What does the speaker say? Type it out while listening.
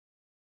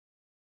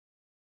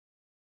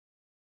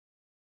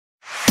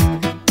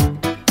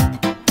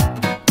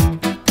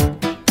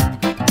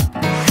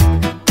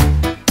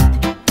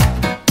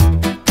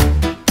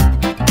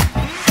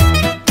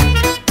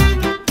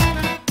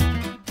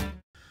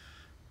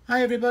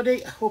Hi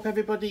everybody, I hope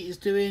everybody is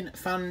doing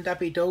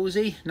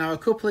fan-dabby-dozy. Now a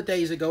couple of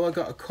days ago I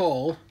got a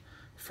call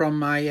from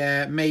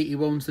my mate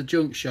who owns the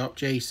junk shop,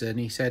 Jason.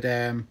 He said,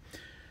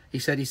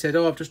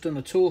 oh, I've just done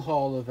a tool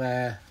haul of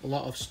a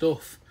lot of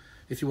stuff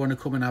if you want to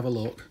come and have a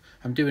look.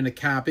 I'm doing a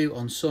car boot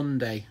on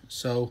Sunday,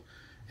 so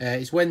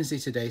it's Wednesday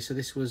today, so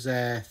this was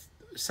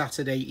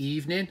Saturday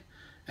evening.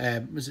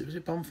 Was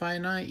it bonfire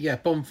night? Yeah,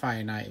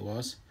 bonfire night it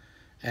was.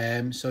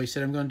 So he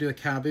said I'm going to do a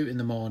car boot in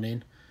the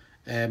morning.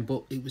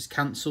 But it was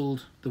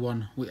cancelled, the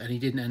one, and he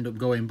didn't end up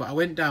going. But I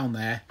went down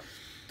there,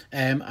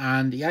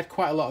 and he had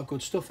quite a lot of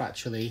good stuff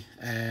actually.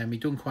 He'd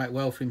done quite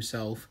well for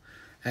himself.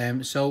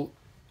 So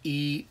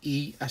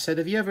I said,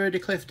 "Have you ever heard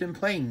of Clifton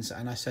Planes?"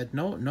 And I said,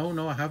 "No,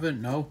 I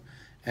haven't. No,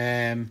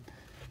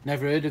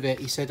 never heard of it."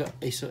 He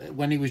said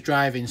when he was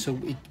driving, so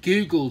he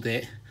Googled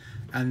it,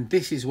 and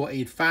this is what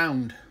he'd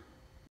found.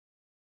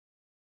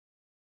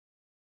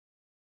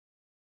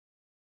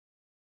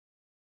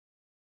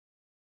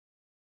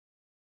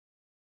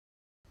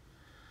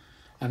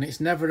 And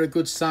it's never a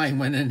good sign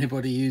when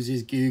anybody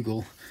uses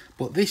Google.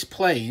 But this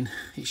plane,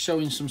 it's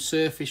showing some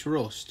surface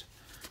rust,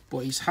 but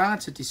it's hard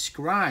to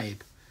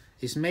describe.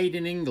 It's made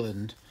in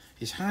England.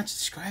 It's hard to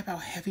describe how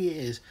heavy it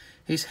is.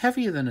 It's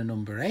heavier than a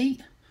number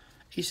 8.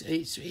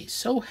 It's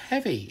so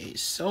heavy.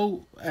 It's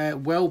so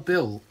well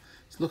built.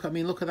 Look at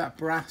that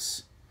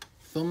brass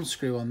thumb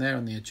screw on there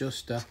on the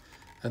adjuster,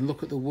 and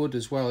look at the wood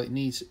as well. It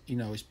needs,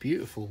 it's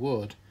beautiful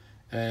wood.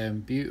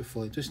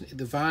 Beautiful. It doesn't.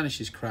 The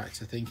varnish is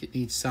cracked. I think it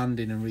needs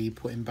sanding and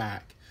re-putting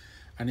back.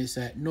 And it's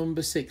at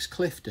number 6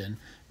 Clifton,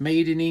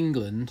 made in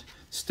England,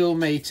 still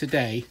made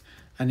today,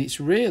 and it's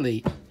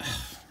really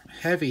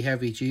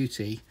heavy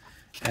duty.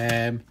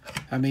 I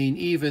mean,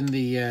 even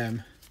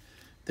the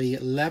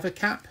leather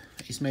cap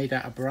is made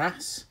out of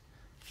brass,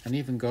 and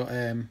even got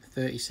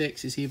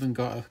 36. It's even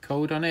got a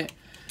code on it.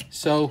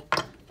 So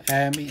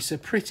it's a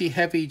pretty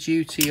heavy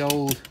duty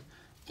old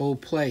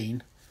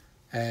plane.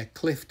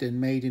 Clifton,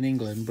 made in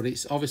England, but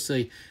it's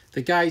obviously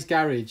the guy's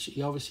garage.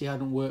 He obviously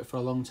hadn't worked for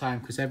a long time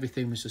because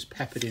everything was just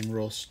peppered in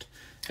rust.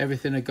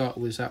 Everything I got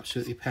was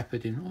absolutely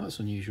peppered in. Oh,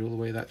 that's unusual, the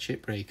way that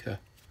chip breaker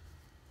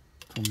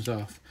comes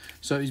off.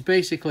 So it was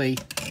basically,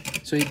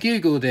 so he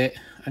Googled it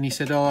and he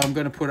said, "Oh, I'm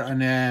going to put it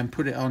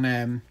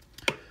on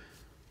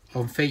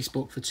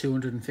Facebook for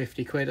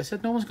 250 quid." I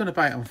said, "No one's going to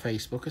buy it on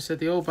Facebook." I said,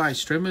 "They all buy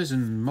streamers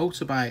and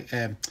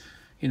motorbike,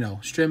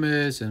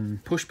 streamers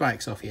and push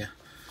bikes off you."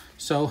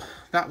 So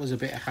that was a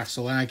bit of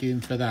hassle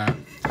arguing for that.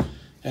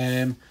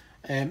 Then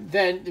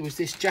there was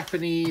this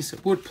Japanese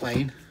wood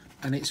plane,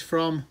 and it's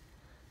from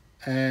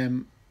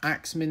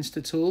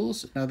Axminster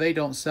Tools. Now they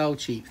don't sell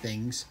cheap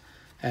things.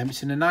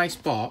 It's in a nice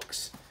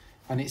box,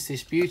 and it's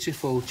this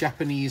beautiful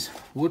Japanese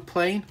wood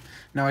plane.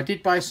 Now I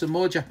did buy some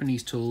more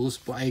Japanese tools,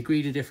 but I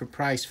agreed a different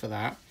price for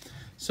that.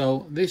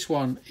 So this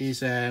one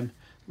is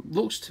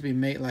looks to be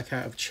made like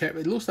out of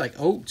cherry. It looks like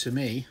oak to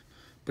me,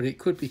 but it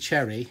could be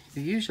cherry.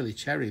 They're usually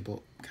cherry,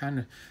 but kind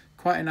of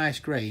quite a nice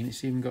grain.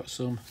 It's even got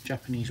some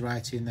Japanese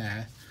writing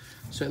there,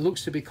 so it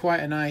looks to be quite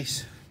a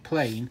nice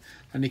plane.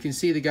 And you can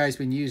see the guy's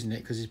been using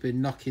it because he's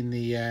been knocking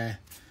the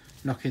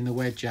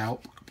wedge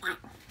out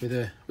with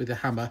a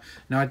hammer.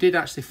 Now I did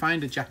actually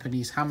find a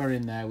Japanese hammer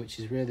in there, which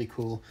is really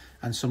cool,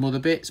 and some other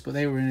bits, but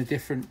they were in a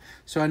different.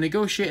 So I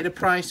negotiated a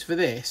price for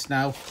this.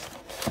 Now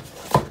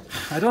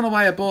I don't know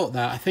why I bought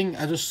that. I think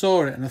I just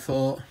saw it and I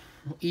thought,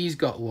 he's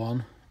got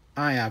one,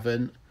 I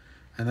haven't.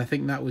 And I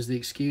think that was the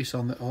excuse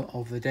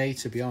of the day,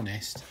 to be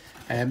honest.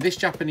 This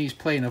Japanese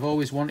plane, I've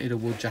always wanted a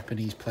wood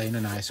Japanese plane,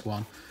 a nice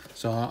one.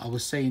 So I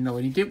was saying no,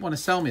 and he didn't want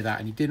to sell me that,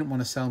 and he didn't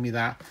want to sell me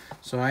that.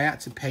 So I had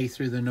to pay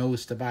through the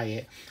nose to buy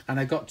it. And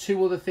I got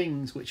 2 other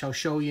things, which I'll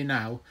show you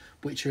now,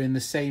 which are in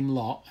the same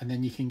lot, and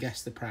then you can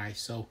guess the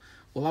price. So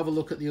we'll have a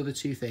look at the other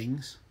 2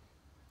 things.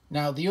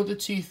 Now, the other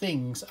 2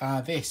 things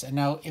are this. And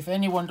now, if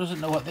anyone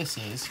doesn't know what this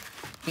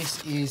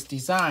is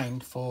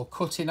designed for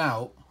cutting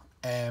out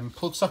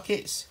plug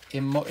sockets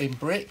in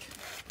brick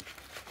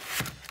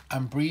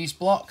and breeze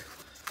block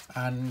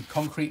and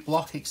concrete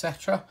block,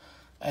 etc.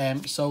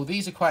 So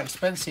these are quite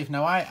expensive.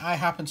 Now I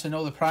happen to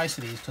know the price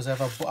of these because I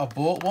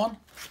bought one.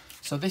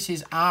 So this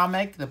is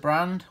Armeg, the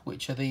brand,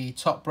 which are the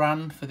top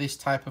brand for this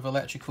type of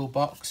electrical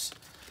box.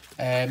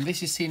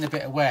 This is seen a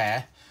bit of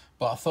wear,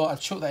 but I thought I'd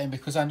chuck that in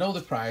because I know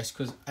the price,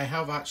 because I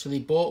have actually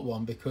bought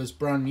one because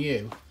brand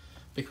new,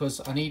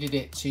 because I needed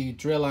it to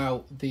drill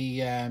out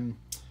the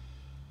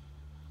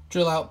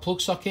plug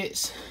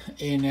sockets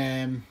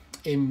in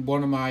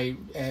one of my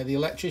the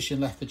electrician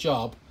left the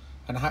job,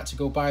 and I had to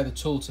go buy the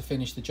tool to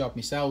finish the job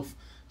myself.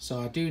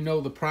 So I do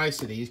know the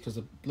price of these because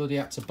I bloody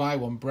had to buy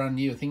one brand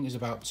new. I think it was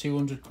about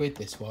 200 quid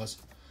this was.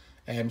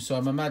 So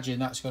I'm imagining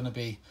that's going to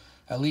be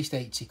at least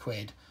 80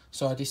 quid.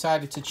 So I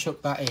decided to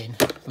chuck that in,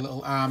 a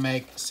little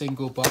Armeg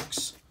single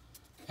box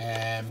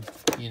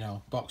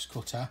box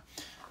cutter.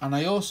 And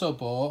I also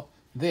bought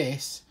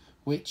this,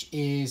 which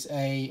is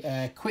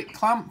a quick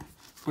clamp,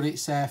 but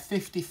it's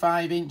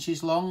 55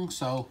 inches long,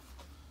 so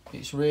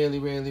it's really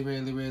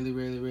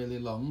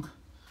long.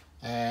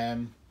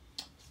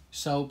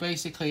 So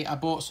basically I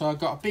got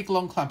a big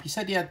long clamp. He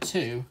said he had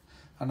 2,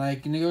 and I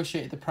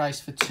negotiated the price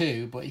for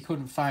 2, but he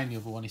couldn't find the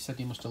other one. He said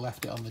he must have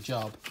left it on the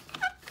job.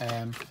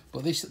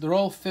 But they're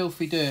all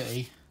filthy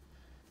dirty.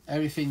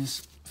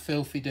 Everything's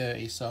filthy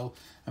dirty, so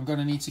I'm going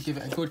to need to give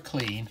it a good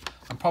clean.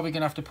 I'm probably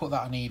going to have to put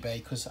that on eBay,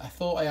 because I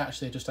thought I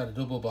actually just had a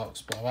double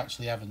box, but I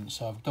actually haven't,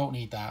 so I don't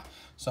need that.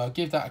 So I'll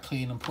give that a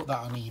clean and put that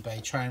on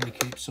eBay, try and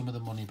recoup some of the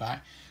money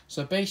back.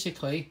 So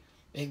basically,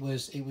 it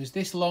was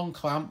this long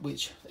clamp,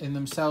 which in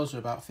themselves are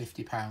about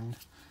 £50.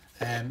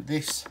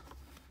 This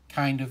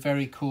kind of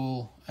very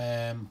cool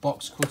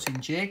box cutting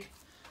jig,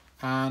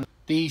 and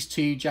these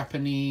 2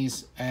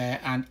 Japanese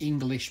and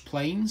English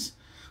planes.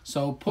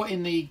 So put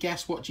in the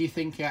guess what do you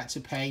think you had to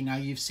pay. Now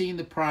you've seen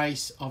the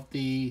price of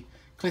the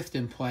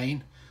Clifton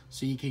plane,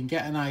 so you can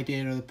get an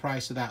idea of the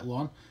price of that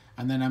one.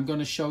 And then I'm going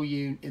to show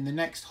you in the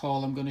next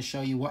haul, I'm going to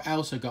show you what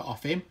else I got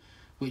off him,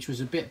 which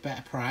was a bit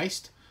better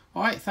priced.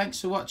 All right,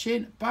 thanks for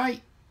watching.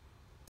 Bye.